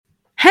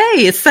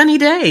Hey, it's Sunny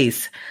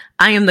Days.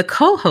 I am the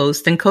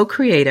co-host and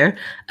co-creator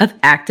of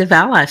Active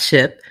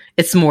Allyship.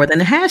 It's more than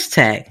a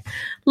hashtag.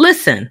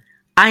 Listen,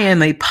 I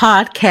am a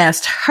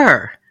podcast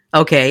her,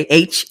 okay,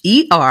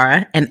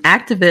 H-E-R, an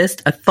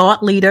activist, a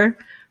thought leader,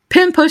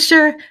 pen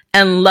pusher,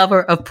 and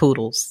lover of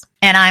poodles.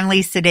 And I'm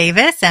Lisa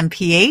Davis,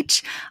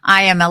 MPH.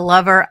 I am a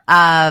lover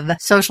of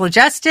social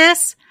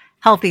justice,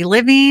 healthy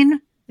living,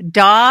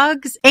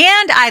 dogs,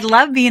 and I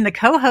love being the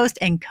co-host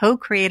and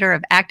co-creator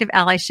of Active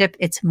Allyship.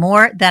 It's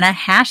more than a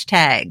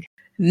hashtag.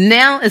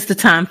 Now is the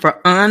time for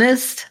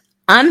honest,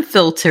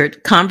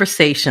 unfiltered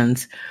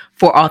conversations,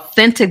 for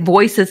authentic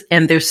voices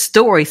and their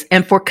stories,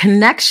 and for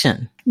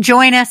connection.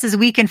 Join us as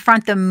we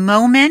confront the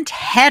moment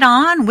head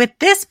on with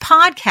this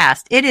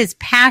podcast. It is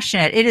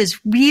passionate. It is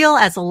real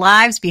as the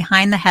lives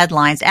behind the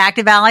headlines.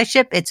 Active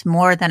Allyship, it's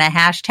more than a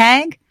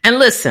hashtag. And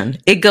listen,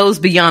 it goes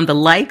beyond the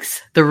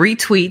likes, the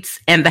retweets,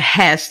 and the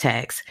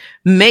hashtags,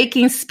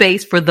 making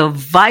space for the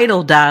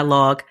vital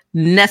dialogue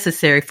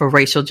necessary for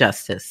racial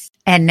justice.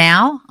 And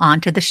now, on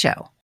to the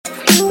show.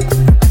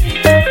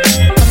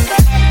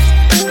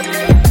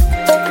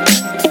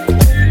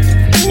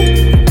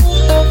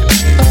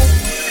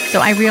 So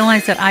I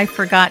realized that I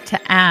forgot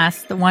to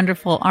ask the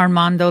wonderful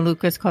Armando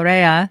Lucas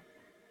Correa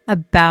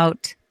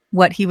about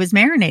what he was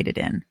marinated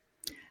in.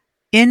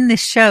 In the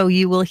show,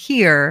 you will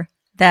hear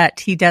that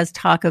he does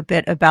talk a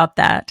bit about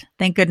that.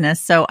 Thank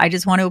goodness. So I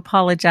just want to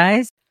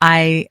apologize.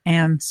 I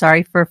am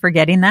sorry for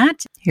forgetting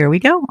that. Here we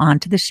go. On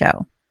to the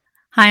show.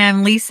 Hi,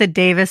 I'm Lisa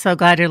Davis. So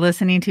glad you're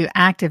listening to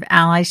Active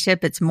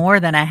Allyship. It's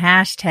more than a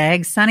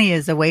hashtag. Sunny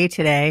is away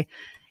today.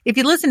 If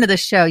you listen to the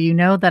show, you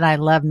know that I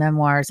love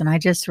memoirs, and I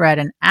just read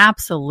an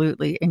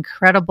absolutely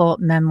incredible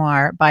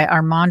memoir by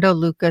Armando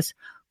Lucas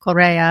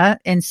Correa,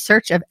 In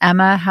Search of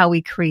Emma, How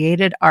We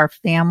Created Our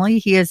Family.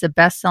 He is a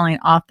best-selling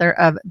author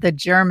of The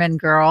German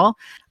Girl.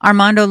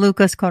 Armando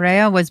Lucas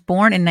Correa was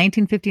born in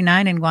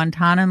 1959 in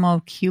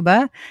Guantanamo,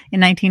 Cuba. In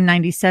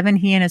 1997,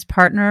 he and his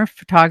partner,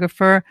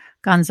 photographer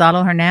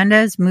Gonzalo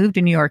Hernandez, moved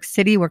to New York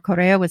City, where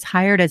Correa was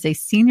hired as a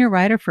senior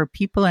writer for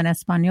People en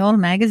Español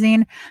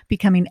magazine,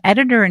 becoming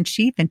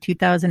editor-in-chief in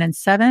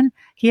 2007.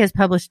 He has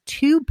published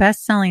 2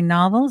 best-selling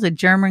novels, A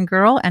German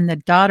Girl and The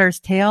Daughter's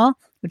Tale,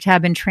 which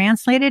have been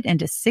translated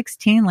into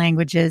 16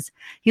 languages.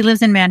 He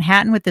lives in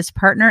Manhattan with his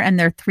partner and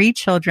their 3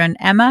 children,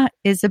 Emma,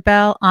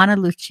 Isabel, Ana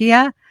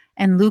Lucia,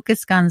 and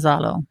Lucas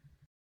Gonzalo.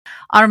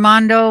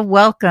 Armando,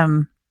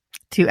 welcome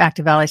to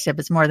Active Allyship.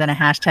 It's more than a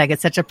hashtag.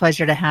 It's such a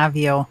pleasure to have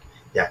you.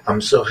 Yeah,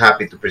 I'm so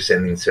happy to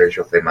present In Search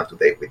of Emma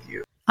today with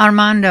you.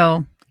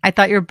 Armando, I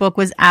thought your book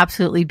was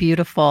absolutely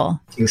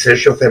beautiful. In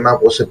Search of Emma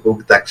was a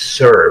book that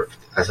served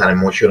as an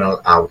emotional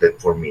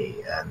outlet for me.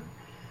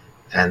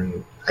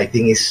 And I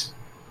think it's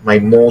my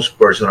most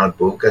personal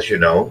book, as you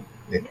know.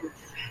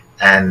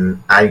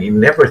 And I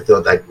never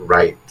thought I'd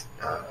write.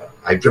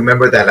 I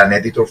remember that an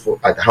editor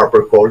at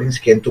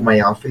HarperCollins came to my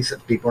office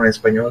at People en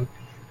Español.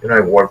 You know, I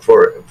work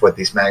for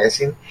this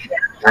magazine.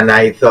 And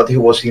I thought he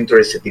was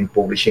interested in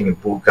publishing a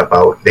book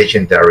about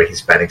legendary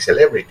Hispanic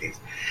celebrities.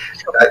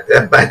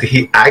 But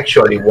he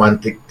actually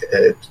wanted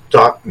to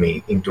talk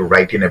me into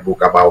writing a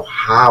book about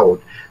how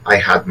I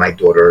had my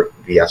daughter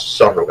via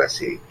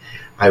surrogacy.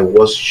 I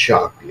was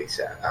shocked,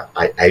 Lisa.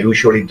 I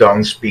usually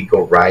don't speak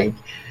or write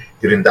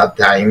during that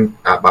time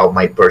about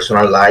my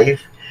personal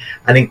life.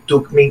 And it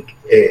took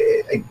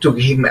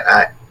him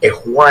a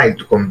while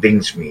to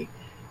convince me.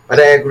 But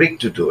I agreed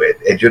to do it.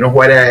 And you know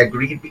why I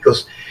agreed?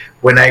 Because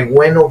when I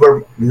went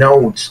over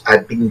notes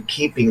I'd been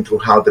keeping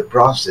throughout the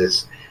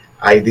process,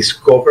 I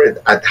discovered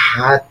I'd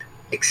had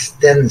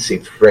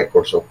extensive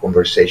records of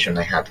conversation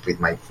I had with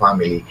my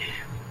family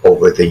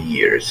over the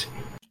years.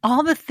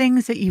 All the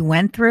things that you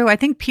went through, I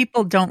think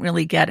people don't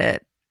really get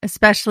it,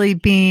 especially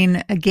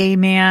being a gay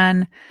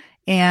man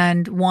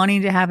and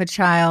wanting to have a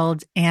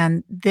child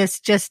and this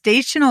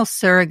gestational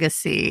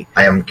surrogacy.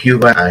 I am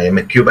Cuban. I am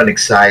a Cuban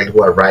exile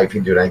who arrived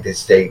in the United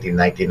States in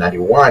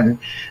 1991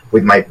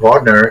 with my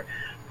partner,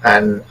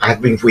 and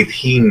I've been with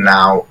him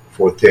now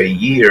for 30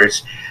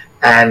 years.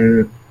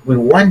 And we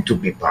want to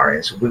be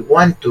parents. We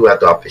want to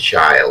adopt a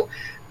child.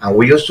 And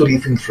we used to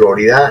live in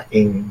Florida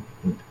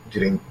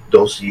during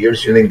those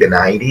years, during the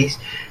 90s.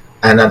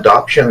 And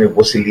adoption, it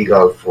was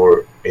illegal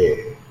for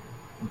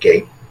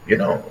gay,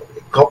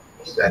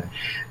 couples.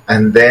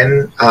 And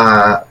then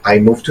I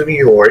moved to New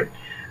York,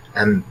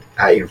 and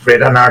I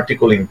read an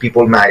article in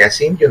People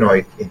magazine.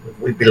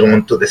 We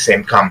belong to the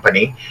same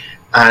company,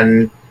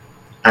 and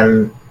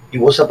it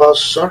was about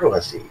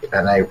surrogacy,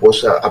 and it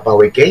was about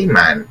a gay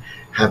man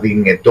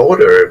having a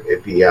daughter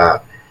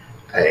via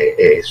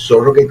a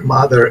surrogate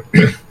mother,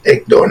 a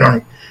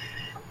donor.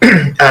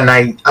 And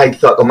I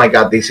thought, oh my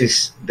God, this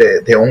is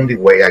the only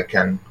way I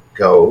can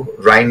go.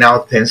 Right now,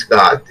 thanks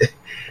God,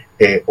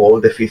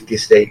 all the 50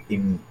 states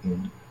in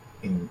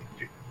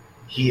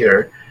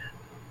here,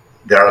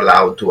 they're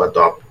allowed to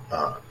adopt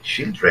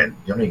children.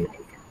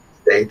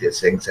 They the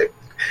same sex.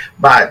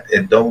 But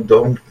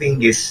don't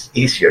think it's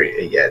easier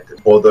yet.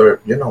 Other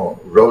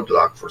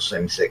roadblock for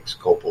same-sex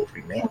couples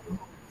remain.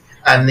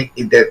 And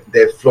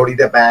the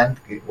Florida ban,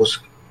 it was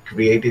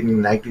created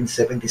in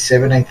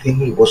 1977, I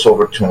think it was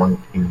overturned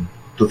in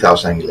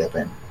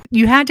 2011.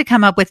 You had to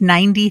come up with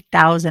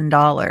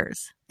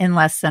 $90,000 in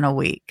less than a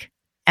week.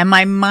 And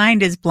my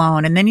mind is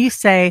blown. And then you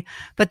say,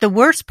 but the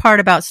worst part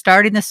about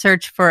starting the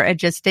search for a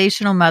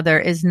gestational mother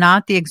is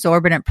not the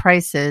exorbitant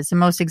prices. The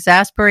most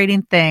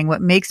exasperating thing,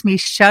 what makes me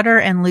shudder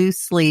and lose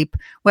sleep,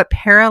 what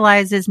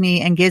paralyzes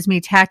me and gives me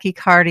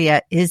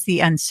tachycardia is the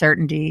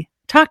uncertainty.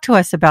 Talk to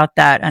us about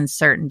that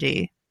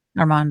uncertainty,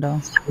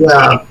 Armando.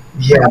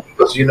 Yeah,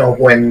 because,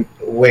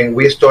 when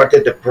we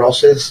started the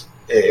process,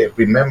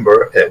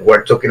 remember,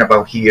 we're talking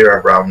about here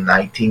around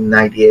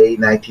 1998,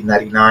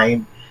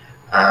 1999.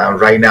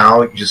 Right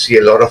now, you see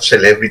a lot of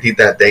celebrity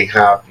that they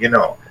have,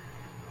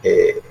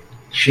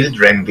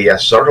 children via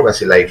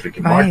surrogacy, like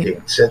Ricky Martin,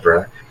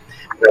 etc.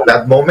 At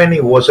that moment,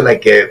 it was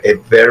like a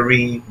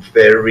very,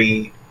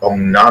 very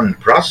unknown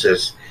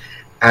process.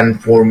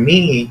 And for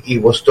me,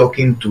 it was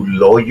talking to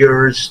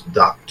lawyers,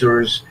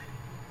 doctors,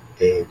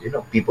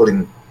 people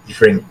in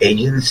different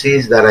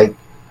agencies that I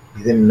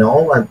didn't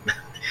know.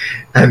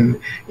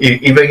 And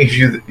even if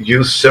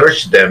you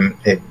search them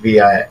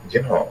via,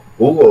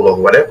 Google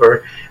or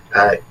whatever,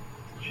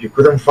 you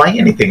couldn't find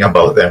anything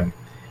about them.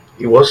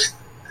 It was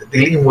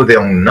dealing with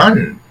the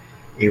unknown.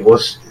 It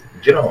was,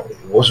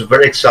 it was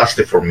very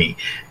exhausting for me.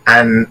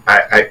 And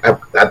I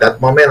at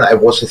that moment, I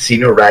was a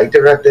senior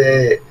writer at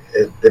the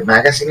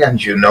magazine,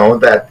 and you know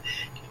that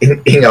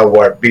in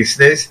our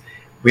business,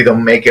 we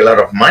don't make a lot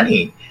of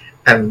money,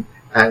 and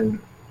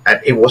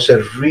it was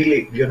a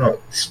really,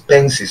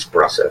 expensive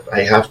process.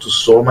 I have to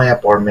sell my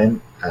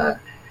apartment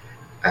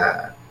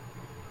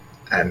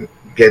and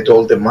get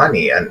all the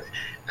money, and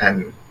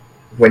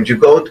when you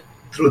go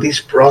through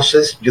this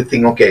process, you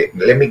think, okay,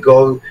 let me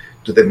go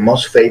to the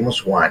most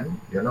famous one.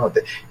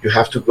 You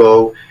have to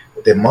go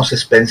the most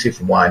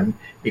expensive one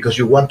because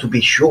you want to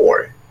be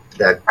sure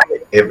that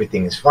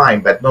everything is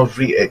fine, but not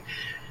really.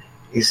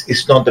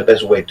 It's not the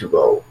best way to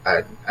go.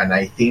 And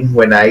I think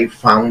when I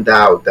found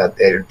out that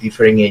there are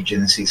different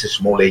agencies,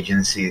 small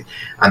agencies,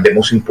 and the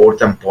most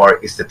important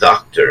part is the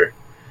doctor,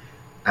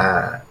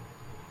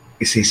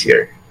 it's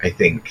easier, I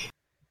think.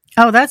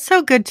 Oh, that's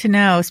so good to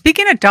know.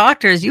 Speaking of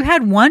doctors, you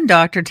had one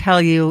doctor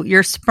tell you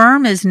your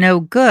sperm is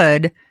no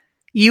good,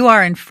 you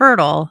are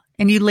infertile,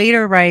 and you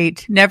later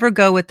write, never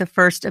go with the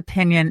first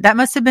opinion. That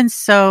must have been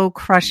so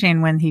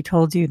crushing when he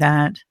told you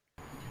that.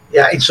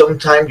 Yeah, it's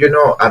sometimes,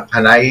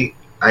 and I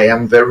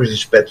am very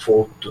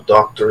respectful to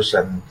doctors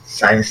and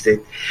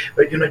scientists,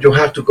 but you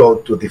have to go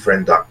to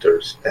different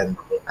doctors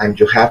and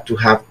you have to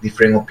have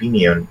different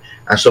opinion.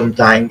 And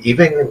sometimes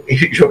even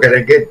if you're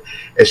gonna get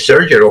a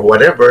surgery or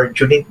whatever,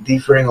 you need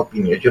different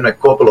opinions, a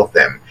couple of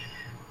them.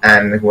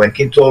 And when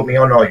he told me,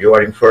 oh no, you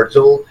are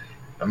infertile,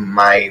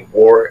 my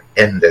war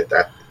ended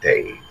that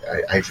day.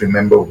 I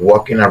remember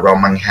walking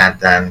around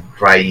Manhattan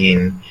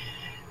crying,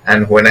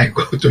 and when I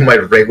go to my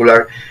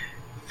regular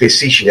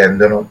physician,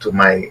 to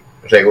my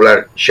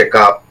regular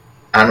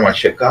annual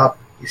checkup,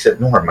 he said,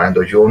 no,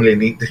 Armando, you only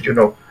need, you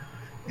don't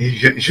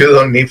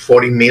need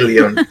 40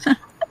 million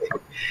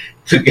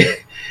to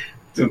get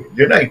to,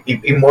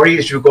 in more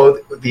years you go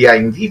via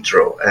in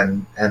vitro.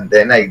 And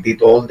then I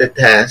did all the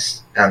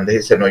tests and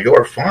they said, no,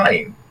 you're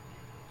fine.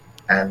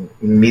 And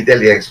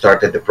immediately I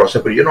started the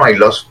process. But, I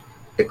lost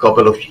a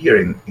couple of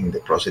years in the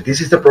process. This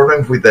is the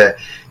problem with the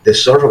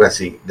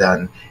surrogacy,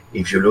 that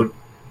if you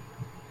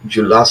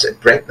lost a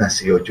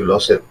pregnancy or you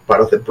lost a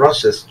part of the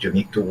process, you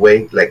need to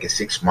wait like a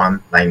 6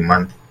 month, 9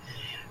 month.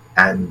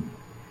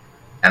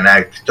 And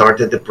I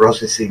started the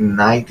process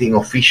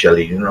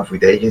officially,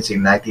 with the agency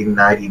in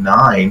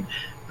 1999,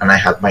 and I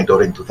had my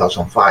daughter in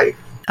 2005.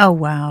 Oh,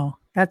 wow.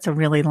 That's a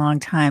really long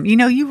time.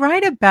 You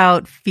write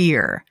about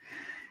fear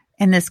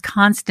and this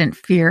constant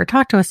fear.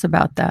 Talk to us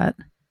about that.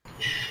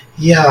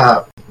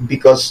 Yeah,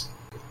 because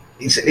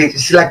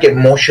it's like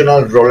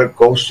emotional roller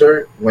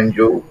coaster when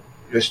you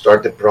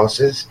start the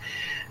process.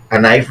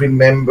 And I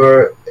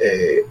remember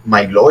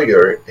my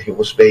lawyer, he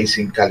was based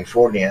in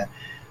California,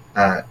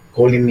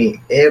 calling me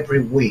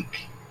every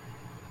week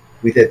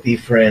with a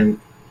different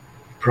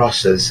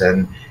process,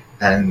 and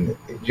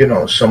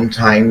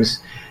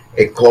sometimes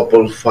a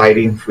couple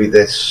fighting with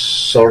a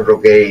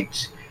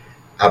surrogate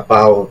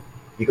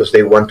because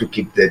they want to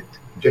keep they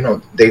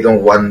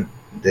don't want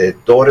the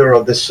daughter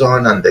of the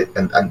son, and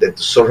the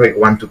surrogate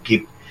want to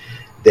keep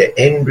the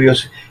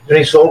embryos.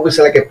 It's always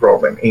like a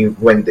problem.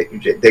 When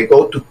they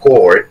go to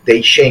court,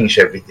 they change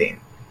everything.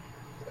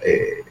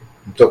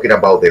 I'm talking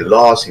about the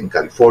laws in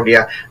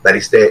California. That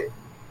is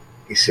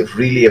it's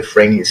really a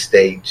friendly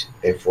state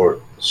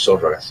for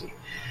surrogacy.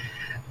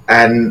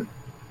 And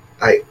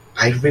I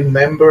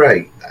remember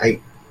I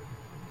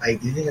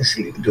didn't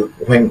sleep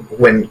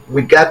when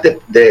we got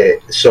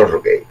the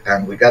surrogate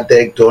and we got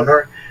the egg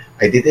donor.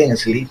 I didn't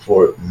sleep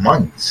for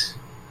months.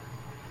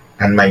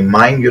 And my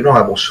mind,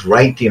 I was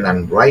writing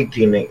and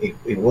writing.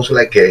 It was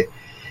like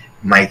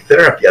my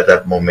therapy at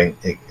that moment,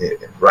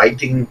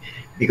 writing,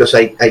 because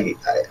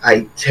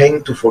I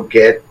tend to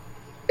forget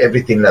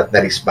everything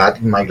that is bad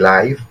in my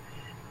life.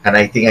 And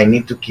I think I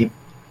need to keep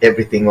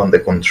everything under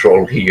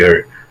control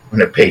here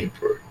on a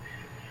paper.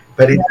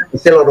 But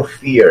it's a lot of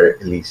fear,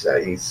 Elisa.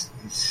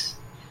 It's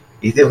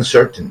the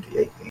uncertainty,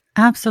 I think.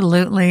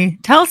 Absolutely.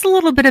 Tell us a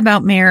little bit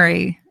about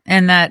Mary,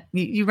 and that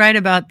you write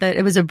about that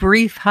it was a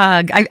brief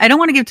hug. I don't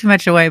want to give too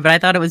much away, but I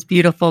thought it was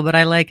beautiful. But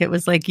it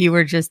was like you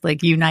were just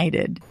like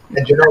united.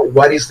 And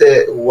what is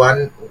the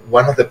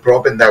one of the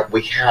problems that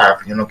we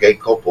have, gay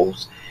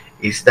couples,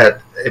 is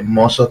that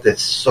most of the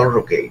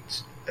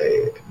surrogates,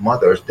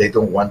 mothers, they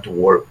don't want to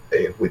work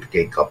with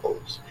gay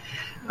couples.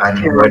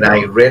 And when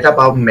I read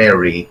about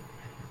Mary,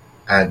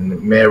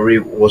 and Mary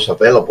was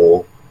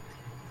available,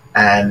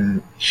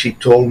 and she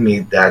told me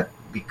that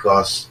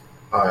because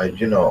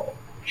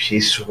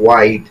she's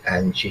white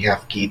and she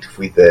have kids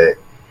with a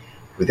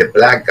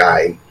black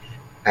guy,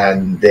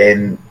 and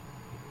then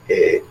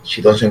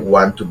she doesn't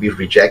want to be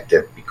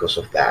rejected because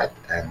of that,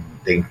 and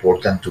the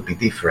important to be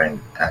different,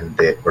 and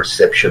the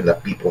perception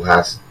that people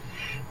has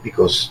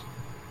because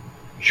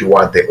you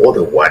are the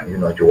other one,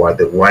 you are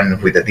the one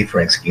with a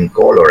different skin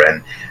color,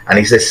 and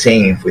it's the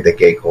same with the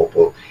gay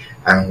couple.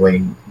 And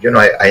when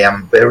I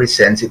am very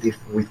sensitive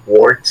with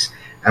words,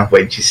 and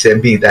when she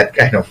sent me that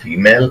kind of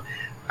email,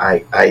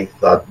 I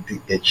thought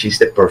that she's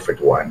the perfect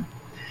one.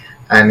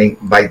 And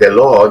by the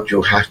law,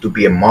 you have to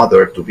be a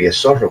mother to be a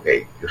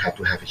surrogate. You have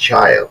to have a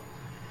child.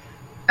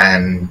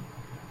 And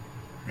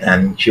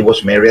she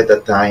was married at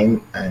that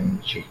time,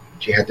 and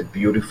she had a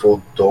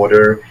beautiful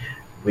daughter.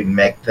 We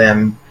met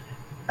them,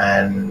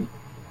 and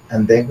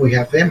then we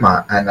have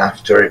Emma. And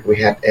after we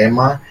had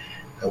Emma,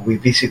 we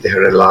visited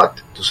her a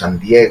lot to San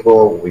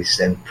Diego. We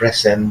sent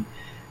presents.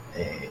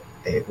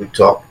 We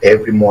talked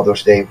every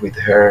Mother's Day with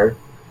her.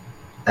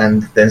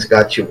 And thanks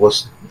God, she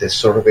was the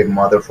surrogate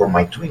mother for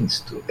my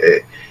twins,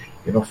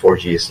 4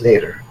 years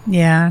later.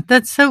 Yeah,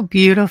 that's so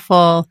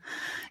beautiful.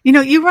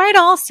 You write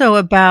also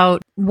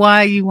about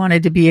why you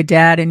wanted to be a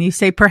dad, and you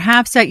say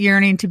perhaps that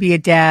yearning to be a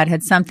dad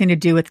had something to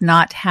do with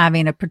not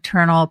having a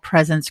paternal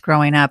presence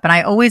growing up. And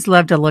I always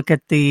love to look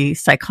at the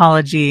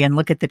psychology and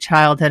look at the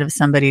childhood of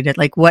somebody, that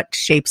like what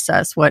shapes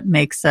us, what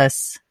makes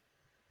us,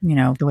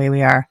 the way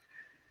we are.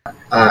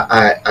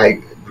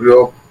 I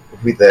grew up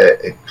with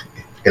a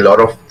lot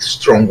of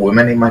strong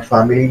women in my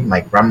family.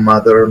 My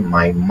grandmother,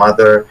 my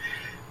mother,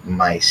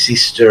 my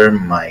sister,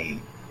 my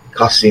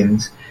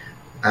cousins.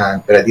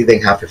 But I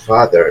didn't have a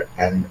father,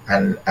 and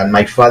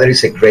my father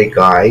is a great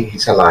guy.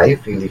 He's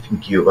alive. He lives in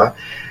Cuba,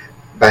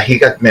 but he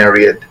got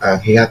married.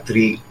 He had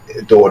 3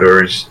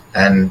 daughters,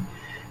 and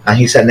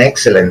he's an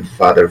excellent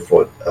father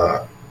for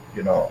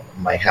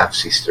my half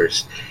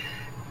sisters.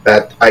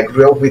 But I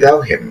grew up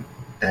without him,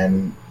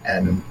 and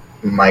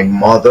my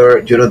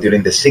mother,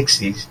 during the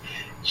 60s,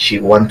 she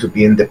wanted to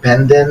be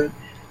independent,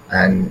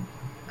 and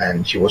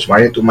she was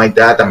married to my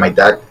dad, and my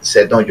dad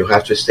said, "No, you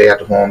have to stay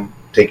at home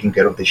taking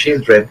care of the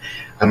children."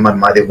 And my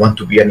mother wanted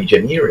to be an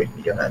engineer,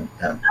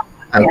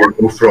 and we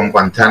moved from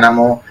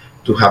Guantanamo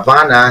to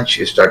Havana.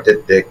 She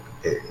started the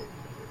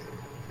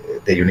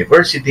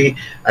university,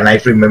 and I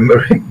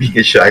remember being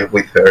a child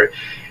with her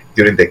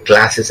during the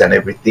classes and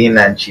everything,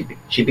 and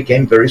she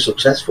became very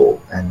successful,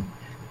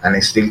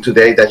 and still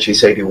today that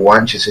she's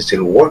 81, she's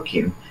still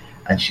working,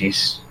 and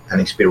she's an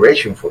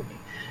inspiration for me.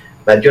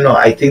 But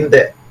I think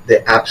that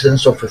the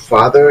absence of a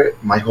father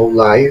my whole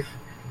life,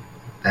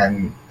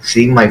 and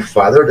seeing my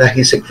father, that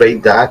he's a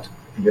great dad,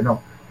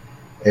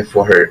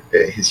 for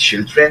his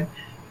children,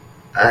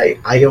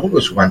 I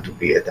always want to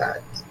be a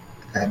dad.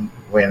 And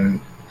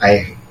when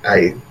I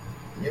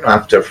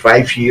after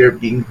 5 years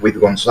being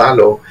with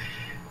Gonzalo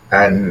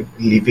and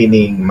living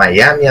in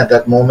Miami at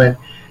that moment,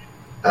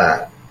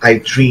 I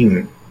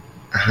dreamed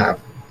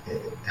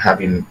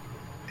having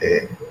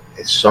a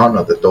son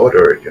or the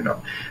daughter,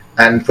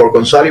 And for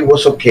Gonzalo, it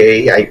was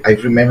okay. I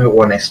remember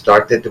when I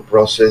started the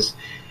process,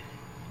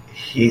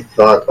 he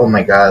thought, "Oh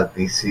my God,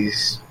 this is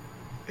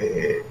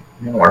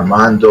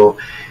Armando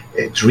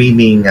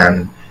dreaming,"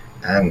 and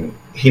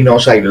he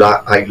knows I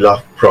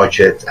love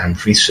projects and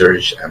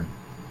research, and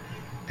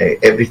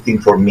everything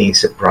for me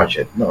is a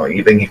project. No,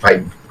 even if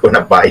I'm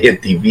gonna buy a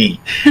TV,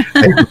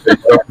 I do a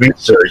lot of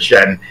research,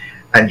 and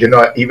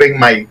even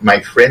my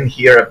friend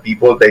here,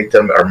 people, they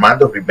tell me,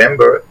 "Armando,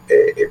 remember,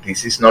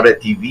 this is not a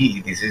TV.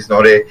 This is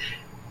not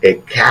a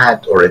cat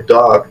or a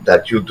dog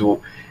that you do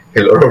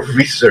a lot of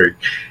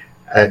research."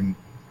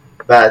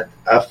 But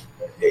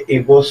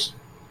it was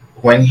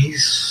when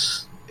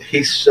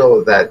he saw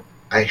that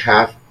I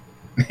have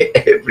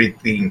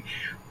everything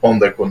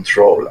under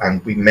control, and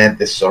we met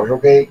the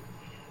surrogate.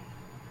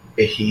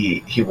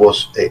 He was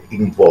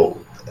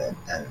involved,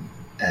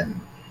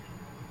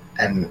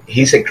 and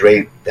he's a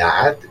great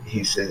dad.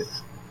 He's a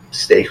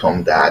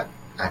stay-home dad.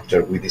 After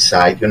we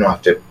decide,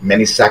 after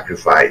many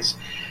sacrifice,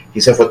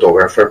 he's a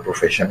photographer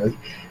professionally,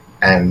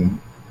 and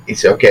he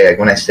said, "Okay, I'm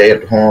gonna stay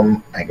at home.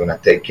 I'm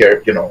gonna take care."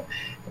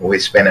 We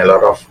spend a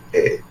lot of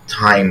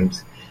time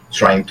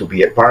trying to be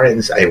a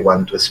parents. I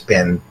want to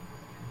spend,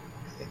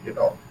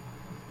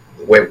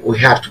 we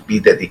have to be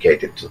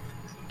dedicated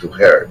to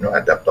her,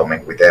 at that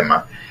moment with Emma.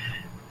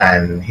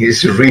 And he's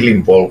really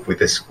involved with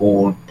the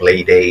school, play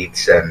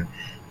dates, and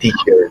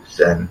teachers,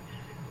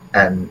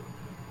 and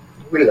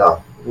we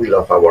love we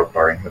love our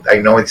parenthood. I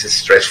know it's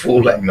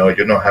stressful. I know,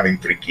 having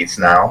 3 kids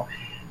now,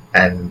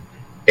 and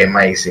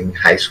Emma is in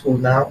high school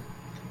now,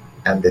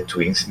 and the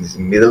twins is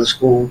in middle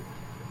school.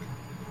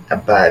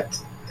 But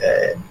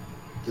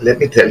let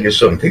me tell you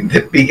something.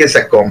 The biggest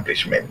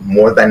accomplishment,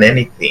 more than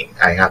anything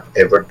I have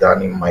ever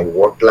done in my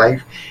work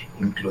life,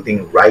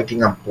 including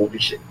writing and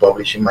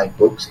publishing my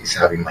books, is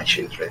having my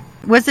children.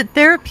 Was it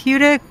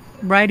therapeutic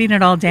writing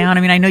it all down?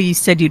 I mean, I know you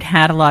said you'd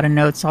had a lot of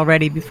notes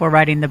already before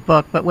writing the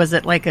book, but was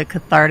it like a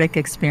cathartic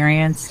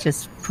experience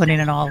just putting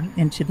it all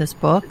into this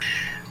book?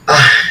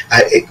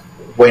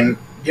 When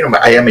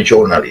I am a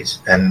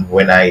journalist, and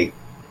when I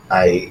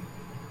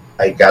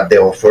got the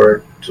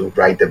offer to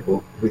write the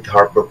book with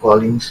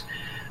HarperCollins,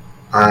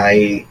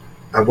 I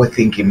was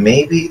thinking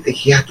maybe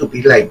he had to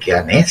be like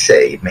an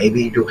essay.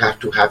 Maybe you have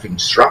to have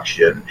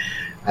instruction,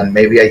 and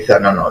maybe I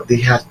thought, no, they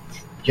have,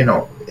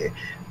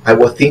 I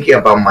was thinking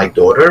about my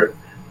daughter,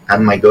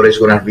 and my daughter is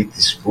going to read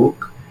this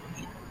book,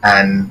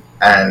 and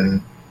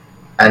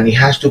it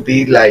has to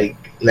be like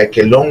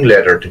a long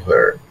letter to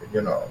her.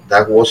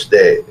 That was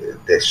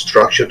the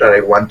structure that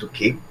I want to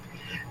keep.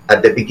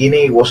 At the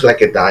beginning, it was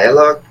like a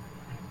dialogue,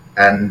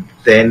 and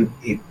then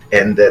it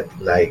ended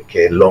like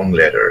a long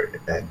letter.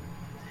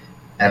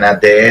 And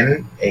at the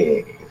end,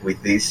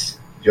 with this,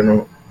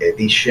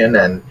 edition,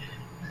 and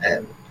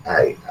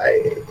I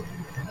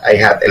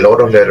had a lot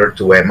of letters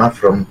to Emma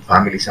from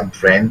families and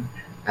friends,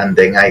 and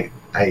then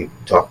I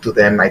talked to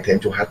them. I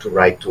tend to have to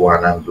write to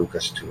Anna and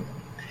Lucas too,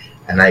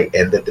 and I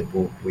ended the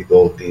book with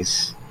all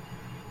this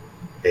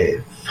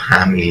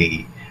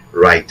family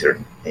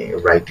writing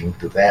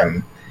to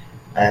them,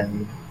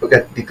 and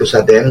because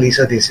at the end,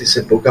 Lisa, this is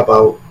a book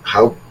about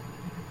how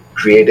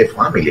create a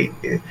family.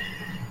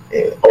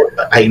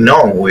 I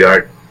know we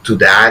are two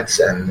dads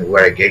and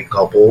we're a gay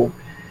couple,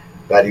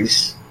 but I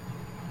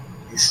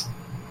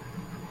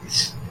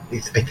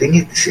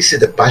think this is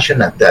the passion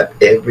that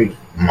every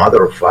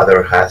mother or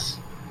father has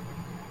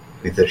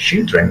with their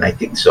children. I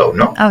think so,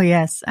 no? Oh,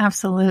 yes,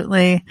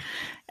 absolutely.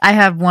 I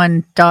have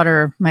one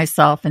daughter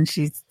myself, and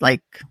she's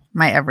like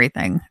my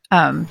everything.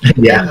 Yeah.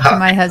 And to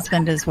my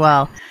husband as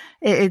well.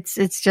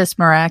 It's just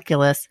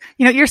miraculous.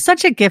 You're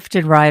such a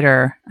gifted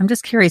writer. I'm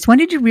just curious, when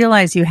did you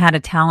realize you had a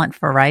talent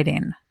for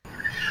writing?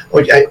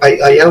 Well,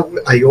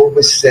 I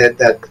always said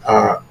that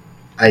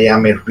I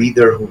am a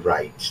reader who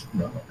writes.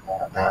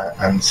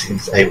 And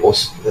since I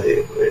was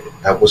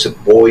a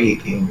boy,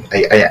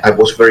 I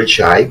was very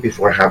shy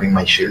before having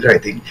my children. I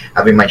think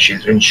having my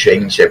children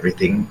changed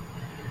everything,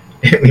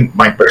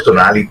 my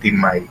personality,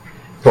 my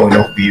point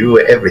of view,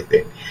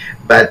 everything.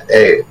 But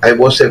I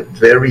was a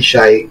very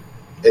shy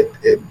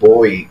a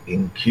boy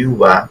in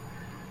Cuba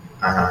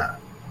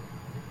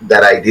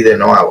that I didn't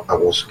know I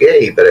was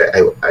gay, but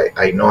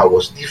I know I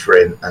was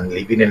different, and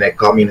living in a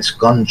communist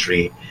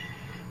country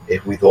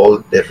with all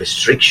the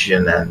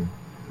restriction and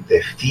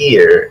the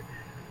fear,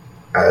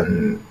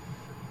 and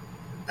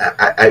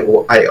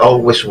I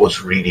always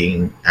was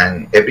reading,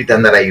 and every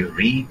time that I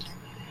read,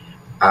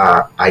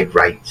 I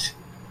write.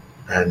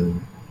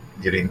 And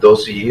during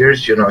those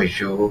years, if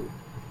you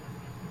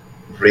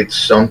read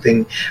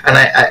something, and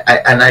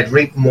I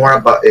read more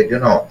about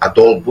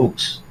adult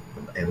books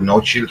and no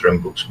children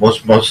books.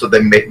 Most of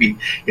them may be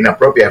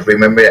inappropriate. I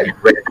remember I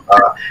read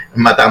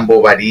Madame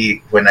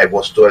Bovary when I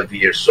was 12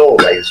 years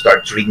old. I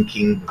started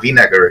drinking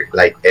vinegar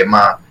like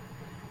Emma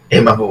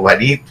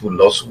Bovary to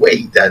lose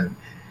weight, and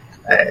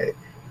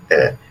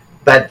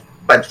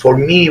but for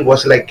me it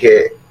was like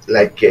a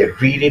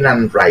reading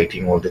and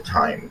writing all the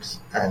times,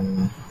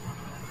 and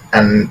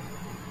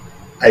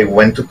I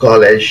went to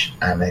college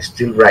and I'm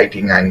still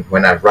writing. And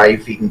when I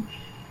arrived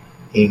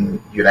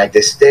in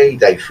United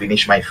States, I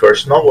finished my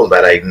first novel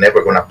that I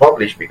never gonna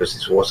publish because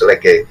it was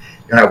like I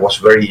was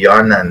very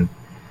young,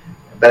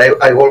 but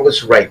I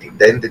always writing.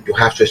 Then that you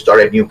have to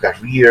start a new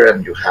career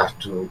and you have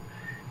to,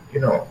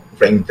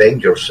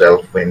 reinvent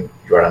yourself when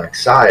you are an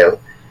exile.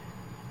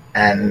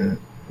 And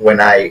when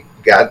I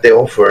got the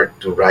offer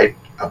to write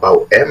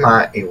about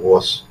Emma, it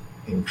was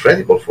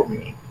incredible for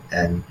me.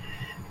 And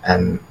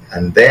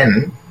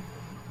then,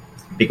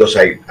 because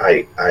I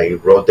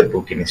wrote the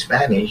book in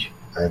Spanish,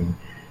 and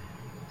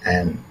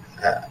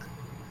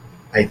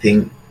I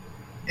think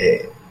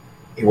it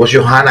was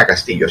Johanna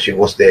Castillo. She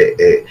was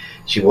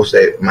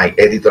my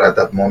editor at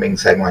that moment,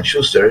 Simon &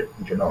 Schuster,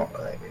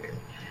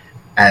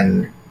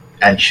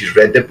 and she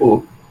read the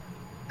book,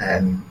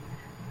 and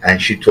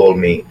she told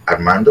me,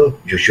 Armando,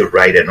 you should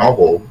write a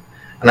novel.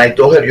 And I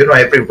told her,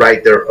 every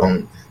writer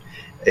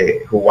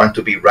who want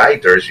to be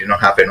writers,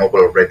 have a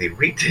novel already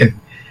written.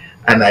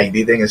 And I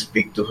didn't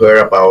speak to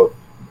her about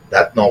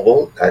that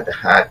novel that I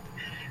had,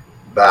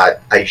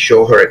 but I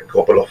showed her a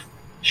couple of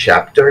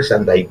chapters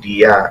and the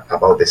idea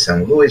about the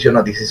St. Louis.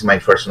 This is my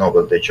first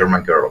novel, The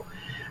German Girl.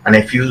 And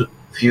a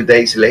few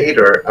days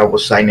later, I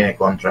was signing a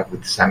contract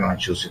with Simon &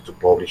 Schuster to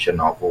publish a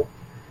novel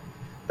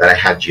that I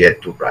had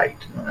yet to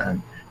write.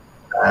 And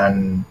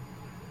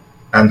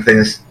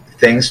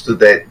thanks to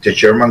the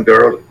German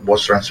Girl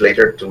was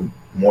translated to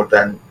more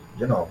than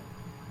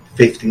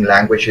 15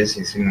 languages.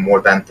 It's in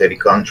more than 30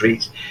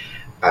 countries,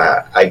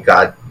 I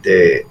got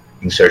the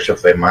In Search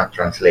of Emma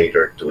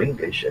translator to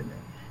English, and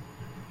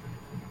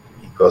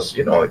because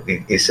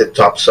it's a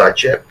top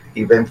subject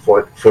even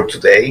for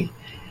today.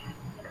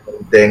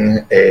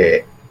 Then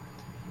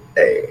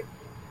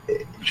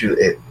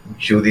Judith,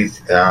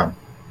 she's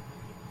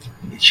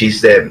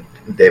the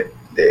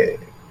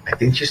I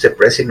think she's the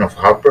president of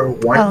Harper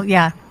One. Oh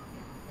yeah,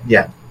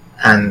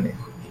 and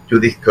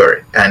Judith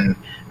Kerr, and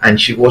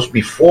she was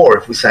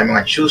before with Simon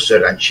and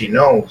Schuster, and she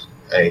knows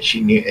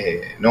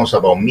knows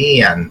about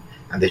me and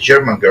the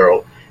German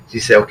girl. She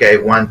said, "Okay, I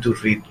want to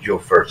read your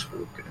first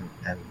book,"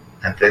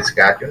 and thanks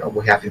God,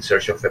 we have In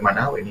Search of Emma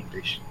now in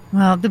English.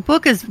 Well, the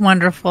book is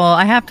wonderful.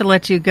 I have to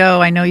let you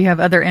go. I know you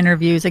have other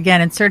interviews.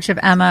 Again, In Search of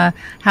Emma,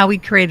 How We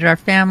Created Our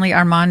Family,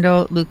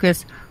 Armando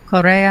Lucas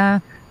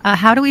Correa.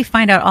 How do we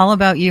find out all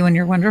about you and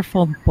your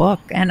wonderful book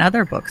and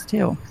other books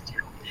too?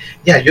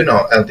 Yeah,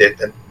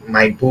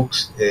 my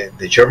books,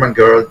 The German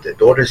Girl, The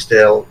Daughter's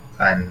Tale,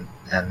 and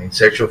In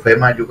Search of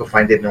Emma, you can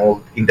find it in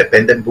all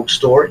independent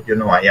bookstore.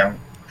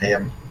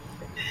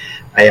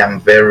 I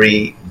am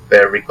very,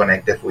 very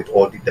connected with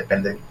all the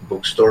independent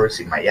bookstores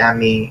in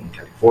Miami, in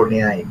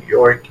California, in New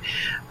York,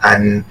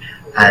 and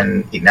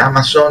in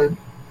Amazon.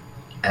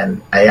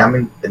 And I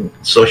am in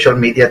social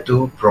media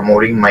too,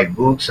 promoting my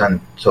books and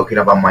talking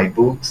about my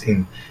books.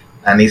 And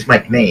it's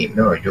my name.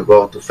 You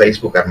go to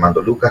Facebook,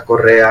 Armando Lucas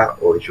Correa,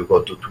 or you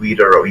go to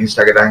Twitter or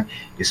Instagram,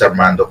 it's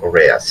Armando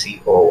Correa,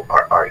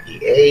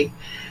 Correa.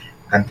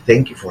 And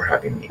thank you for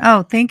having me.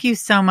 Oh, thank you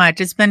so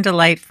much. It's been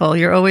delightful.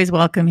 You're always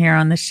welcome here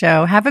on the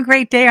show. Have a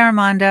great day,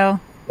 Armando.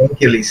 Thank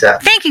you, Lisa.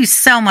 Thank you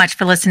so much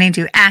for listening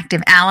to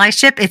Active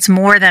Allyship. It's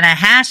more than a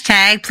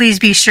hashtag. Please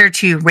be sure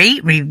to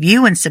rate,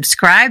 review, and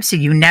subscribe so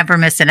you never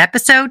miss an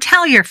episode.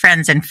 Tell your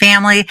friends and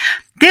family.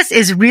 This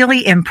is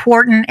really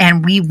important,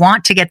 and we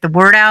want to get the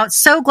word out.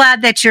 So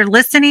glad that you're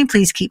listening.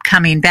 Please keep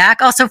coming back.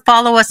 Also,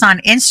 follow us on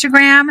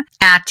Instagram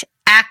at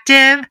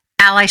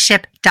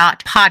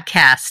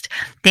activeallyship.podcast.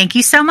 Thank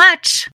you so much.